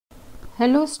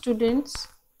Hello students,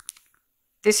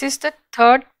 this is the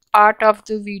third part of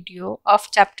the video of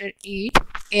chapter 8,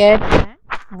 Air and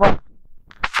Water.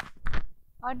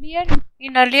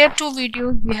 In earlier two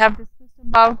videos we have discussed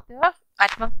about the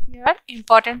atmosphere,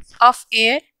 importance of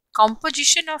air,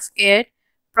 composition of air,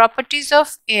 properties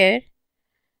of air,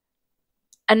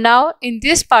 and now in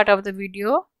this part of the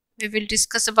video we will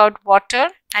discuss about water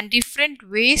and different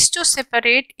ways to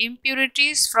separate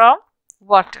impurities from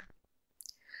water.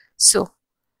 So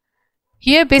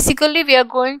here basically we are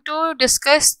going to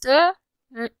discuss the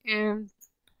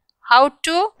how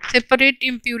to separate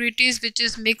impurities which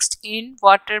is mixed in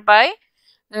water by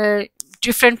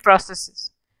different processes.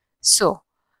 So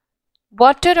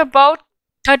water, about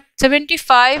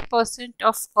 75%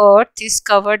 of earth is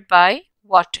covered by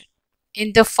water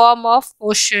in the form of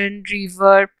ocean,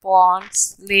 river,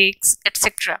 ponds, lakes,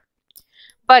 etc.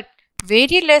 But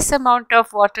very less amount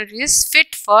of water is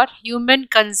fit for human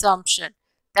consumption,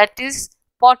 that is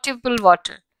potable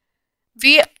water.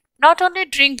 We not only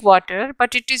drink water,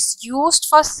 but it is used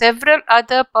for several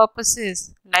other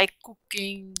purposes like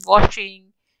cooking,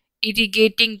 washing,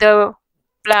 irrigating the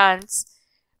plants,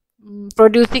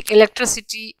 producing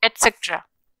electricity, etc.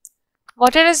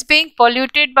 Water is being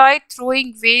polluted by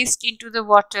throwing waste into the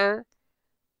water,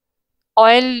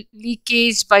 oil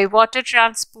leakage by water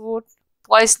transport,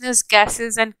 poisonous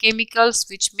gases and chemicals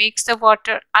which makes the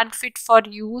water unfit for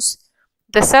use.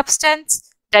 The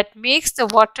substance that makes the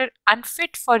water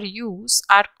unfit for use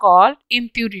are called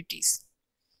impurities.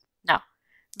 Now,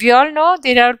 we all know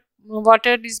there are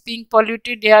water is being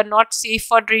polluted, they are not safe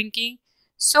for drinking.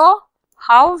 So,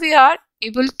 how we are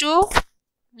able to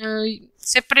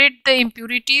separate the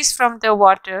impurities from the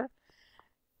water?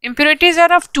 Impurities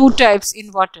are of two types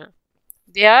in water.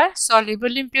 They are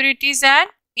soluble impurities and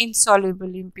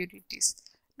insoluble impurities.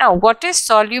 Now, what is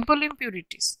soluble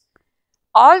impurities?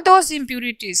 All those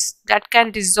impurities that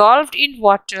can dissolve in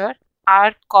water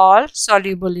are called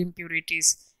soluble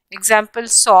impurities. Example,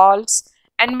 salts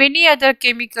and many other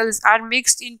chemicals are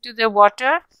mixed into the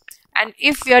water, and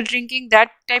if we are drinking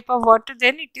that type of water,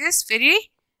 then it is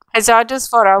very hazardous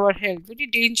for our health, very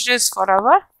dangerous for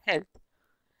our health.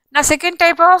 Now, second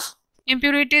type of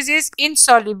impurities is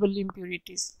insoluble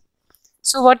impurities.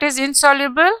 So, what is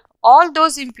insoluble? All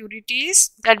those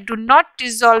impurities that do not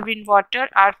dissolve in water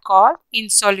are called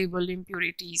insoluble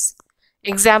impurities.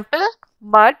 Example,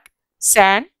 mud,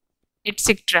 sand,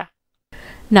 etc.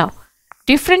 Now,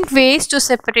 different ways to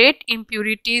separate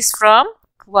impurities from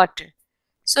water.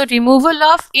 So, removal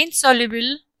of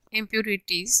insoluble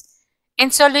impurities.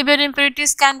 Insoluble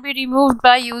impurities can be removed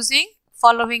by using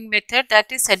following method,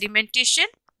 that is sedimentation,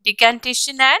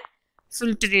 decantation and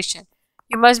filtration.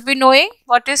 You must be knowing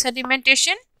what is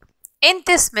sedimentation. In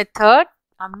this method,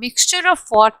 a mixture of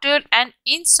water and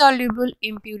insoluble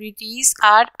impurities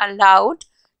are allowed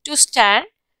to stand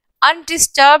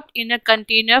undisturbed in a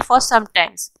container for some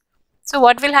time. So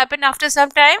what will happen after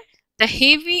some time? The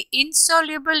heavy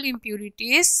insoluble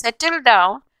impurities settle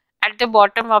down at the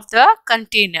bottom of the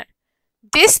container.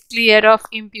 This layer of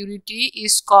impurity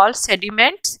is called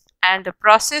sediment, and the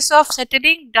process of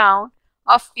settling down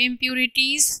of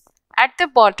impurities at the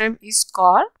bottom is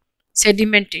called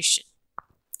sedimentation.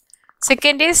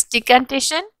 Second is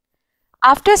decantation.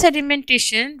 After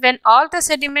sedimentation, when all the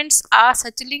sediments are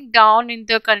settling down in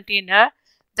the container,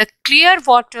 the clear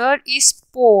water is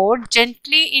poured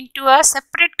gently into a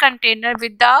separate container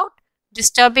without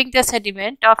disturbing the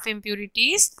sediment of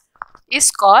impurities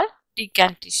is called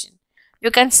decantation.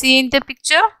 You can see in the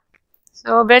picture.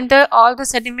 So, when all the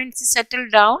sediments is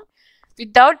settled down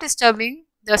without disturbing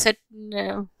the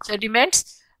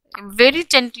sediments, very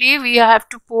gently we have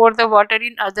to pour the water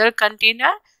in other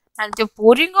container, and the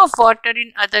pouring of water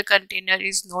in other container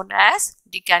is known as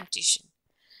decantation.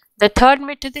 The third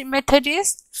method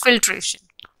is filtration.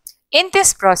 In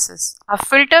this process, a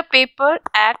filter paper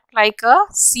acts like a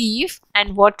sieve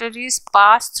and water is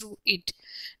passed through it.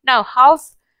 Now, how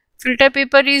filter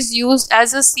paper is used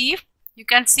as a sieve? You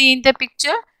can see in the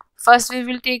picture. First we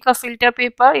will take a filter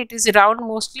paper, it is round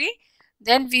mostly.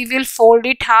 Then we will fold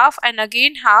it half and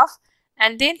again half,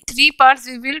 and then three parts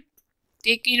we will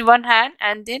take in one hand,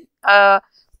 and then a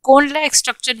cone-like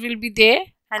structure will be there,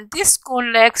 and this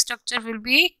cone-like structure will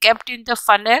be kept in the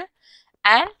funnel,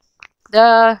 and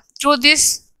through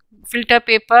this filter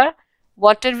paper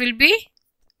water will be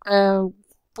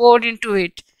poured into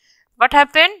it. What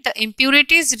happened? The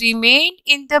impurities remain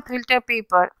in the filter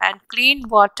paper and clean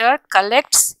water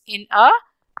collects in a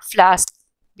flask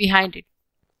behind it.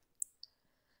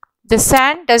 The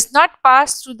sand does not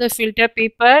pass through the filter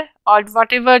paper, or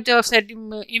whatever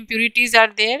the impurities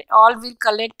are there, all will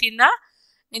collect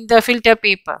in the filter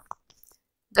paper.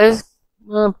 The,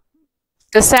 uh,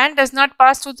 the sand does not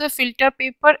pass through the filter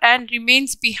paper and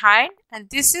remains behind, and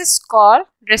this is called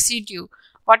residue.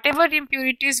 Whatever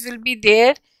impurities will be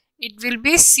there, it will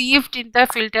be sieved in the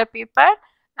filter paper,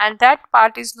 and that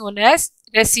part is known as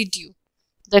residue.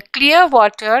 The clear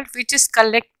water which is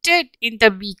collected in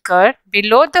the beaker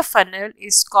below the funnel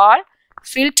is called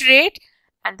filtrate,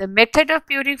 and the method of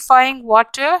purifying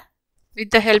water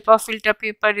with the help of filter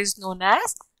paper is known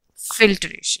as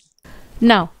filtration.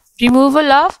 Now,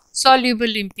 removal of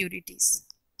soluble impurities.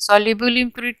 Soluble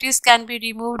impurities can be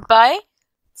removed by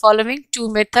following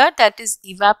two methods, that is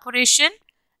evaporation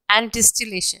and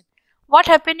distillation. What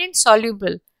happens in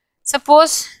soluble?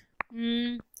 Suppose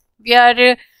we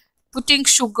are putting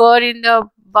sugar in the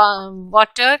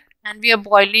water and we are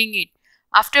boiling it.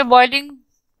 After boiling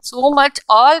so much,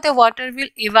 all the water will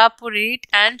evaporate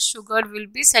and sugar will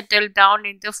be settled down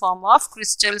in the form of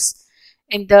crystals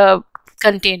in the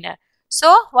container.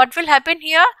 So what will happen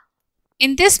here?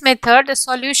 In this method, a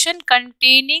solution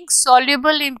containing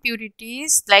soluble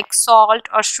impurities like salt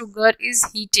or sugar is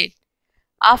heated.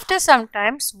 After some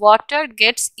time, water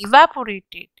gets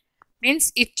evaporated,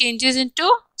 means it changes into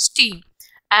steam,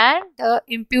 and the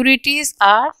impurities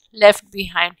are left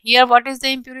behind. Here what is the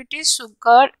impurities?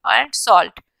 Sugar and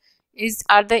salt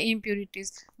are the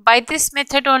impurities. By this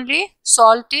method only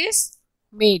salt is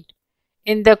made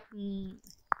in the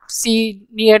sea,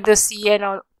 near the sea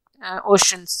and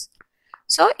oceans.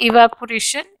 So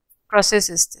evaporation process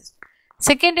is this.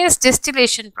 Second is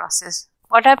distillation process.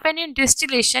 What happens in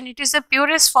distillation? It is the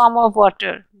purest form of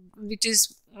water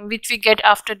which we get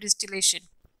after distillation.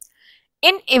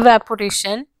 In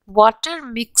evaporation, water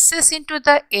mixes into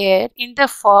the air in the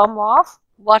form of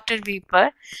water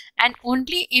vapor and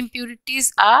only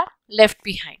impurities are left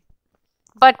behind.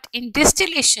 But in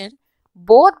distillation,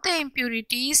 both the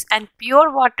impurities and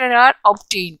pure water are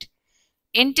obtained.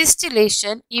 In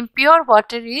distillation, impure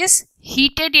water is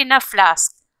heated in a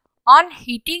flask. On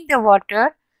heating the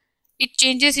water, it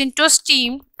changes into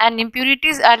steam and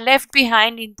impurities are left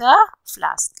behind in the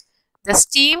flask. The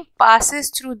steam passes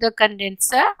through the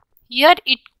condenser. Here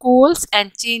it cools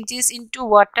and changes into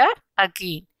water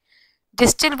again.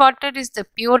 Distilled water is the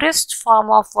purest form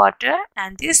of water,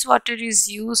 and this water is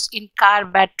used in car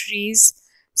batteries,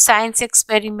 science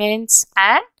experiments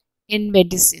and in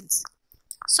medicines.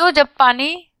 So जब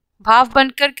पानी भाप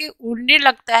बनकर के उड़ने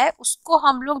लगता है, उसको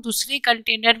हम लोग दूसरे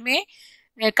कंटेनर में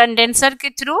कंडेंसर के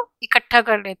थ्रू इकट्ठा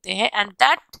कर लेते हैं, and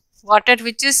that water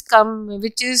which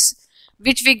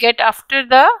we get after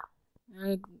the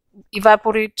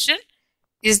evaporation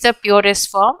is the purest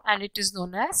form, and it is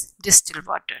known as distilled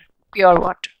water, pure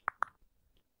water.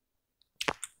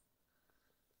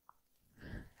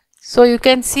 So you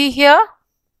can see here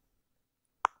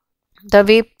the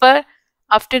vapor.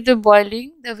 After the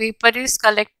boiling, the vapor is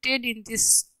collected in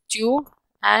this tube,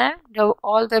 and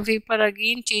all the vapor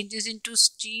again changes into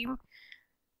steam,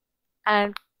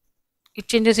 and it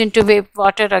changes into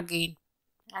water again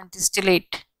and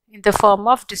distillate in the form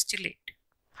of distillate.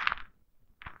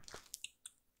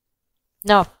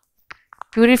 Now,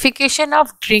 purification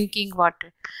of drinking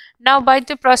water. Now, by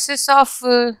the process of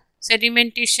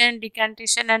sedimentation,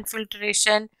 decantation and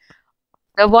filtration,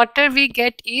 the water we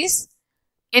get is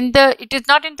it is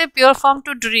not in the pure form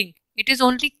to drink. It is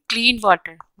only clean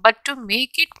water. But to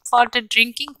make it for the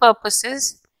drinking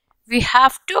purposes, we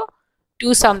have to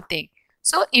do something.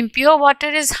 So impure water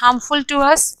is harmful to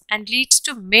us and leads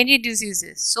to many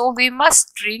diseases. So we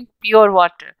must drink pure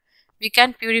water. We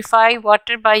can purify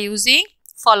water by using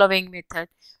following method.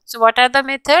 So what are the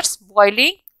methods?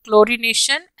 Boiling,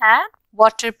 chlorination and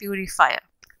water purifier.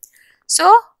 So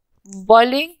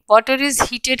boiling, water is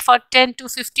heated for 10 to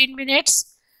 15 minutes.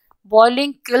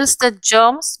 Boiling kills the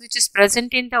germs which is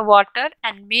present in the water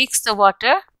and makes the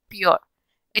water pure.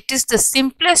 It is the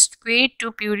simplest way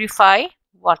to purify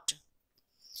water.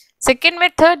 Second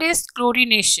method is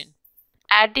chlorination.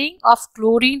 Adding of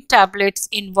chlorine tablets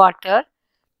in water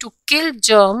to kill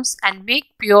germs and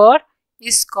make pure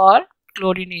is called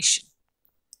chlorination.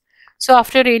 So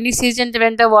after rainy season,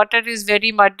 when the water is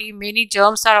very muddy, many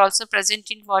germs are also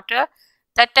present in water.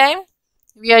 That time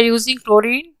we are using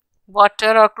chlorine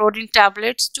water or chlorine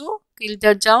tablets to kill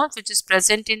the germs which is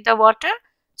present in the water,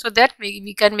 so that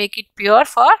we can make it pure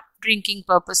for drinking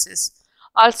purposes.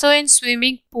 Also in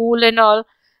swimming pool and all,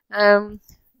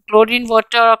 chlorine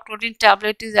water or chlorine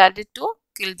tablet is added to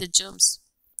kill the germs.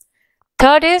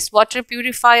 Third is water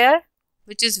purifier,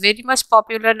 which is very much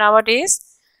popular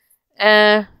nowadays.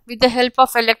 With the help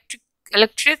of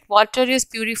electric water is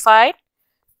purified,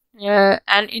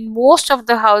 and in most of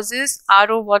the houses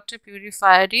RO water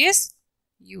purifier is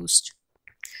used.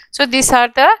 So these are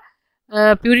the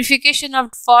purification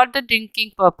of for the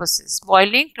drinking purposes,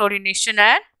 boiling, chlorination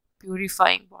and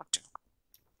purifying water.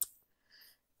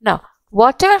 Now,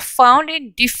 water found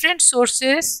in different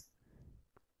sources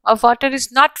of water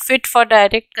is not fit for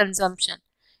direct consumption.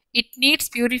 It needs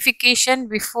purification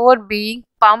before being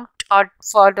pumped or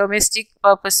for domestic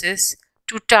purposes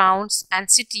to towns and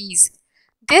cities.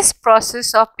 This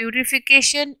process of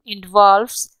purification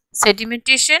involves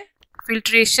sedimentation,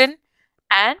 filtration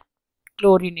and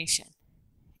chlorination.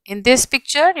 In this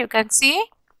picture you can see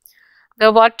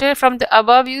the water from the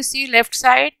above, you see left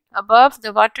side above,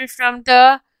 the water from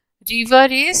the river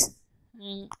is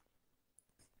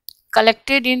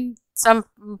collected in some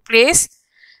place.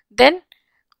 Then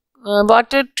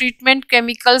water treatment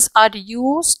chemicals are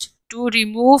used to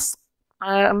remove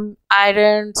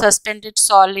iron, suspended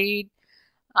solid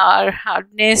or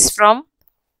hardness from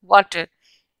water.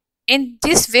 In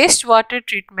this wastewater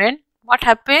treatment, what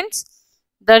happens?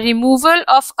 The removal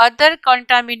of other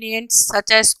contaminants such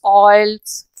as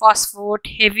oils, phosphate,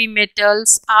 heavy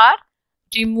metals are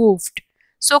removed.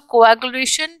 So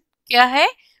coagulation क्या है?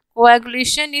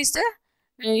 Coagulation is the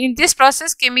in this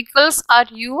process chemicals are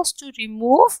used to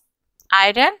remove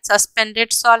iron,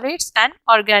 suspended solids and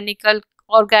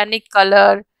organic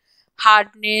color,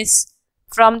 hardness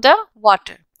from the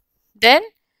water. Then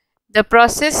the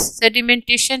process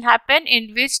sedimentation happen,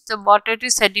 in which the water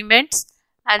is sediments,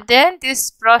 and then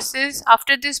this process,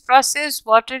 after this process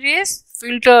water is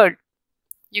filtered.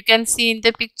 You can see in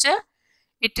the picture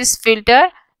it is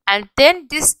filtered, and then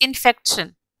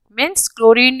disinfection means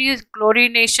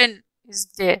chlorination is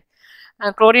there.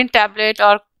 Chlorine tablet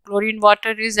or chlorine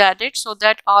water is added so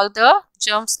that all the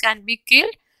germs can be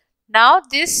killed. Now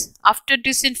this, after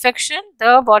disinfection,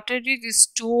 the water is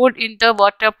stored in the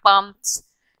water pumps.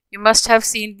 You must have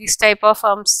seen this type of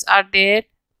pumps are there.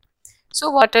 So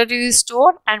water is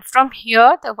stored, and from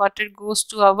here the water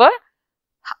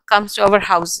comes to our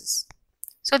houses.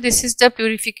 So this is the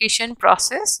purification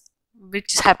process,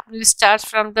 which starts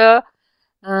from the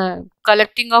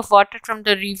collecting of water from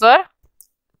the river,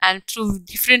 and through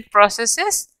different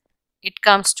processes it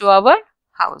comes to our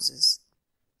houses.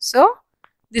 So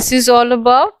this is all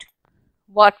about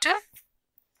water.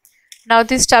 Now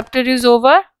this chapter is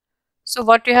over. So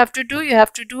what you have to do? You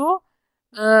have to do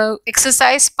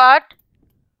exercise part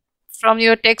from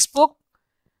your textbook.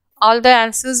 All the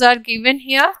answers are given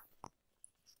here.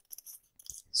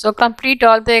 So complete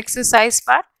all the exercise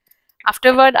part.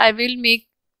 Afterward, I will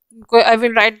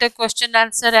write the question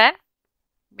answer and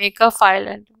make a file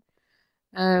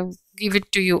and give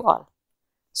it to you all.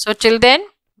 So till then,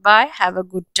 bye. Have a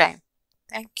good time.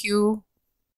 Thank you.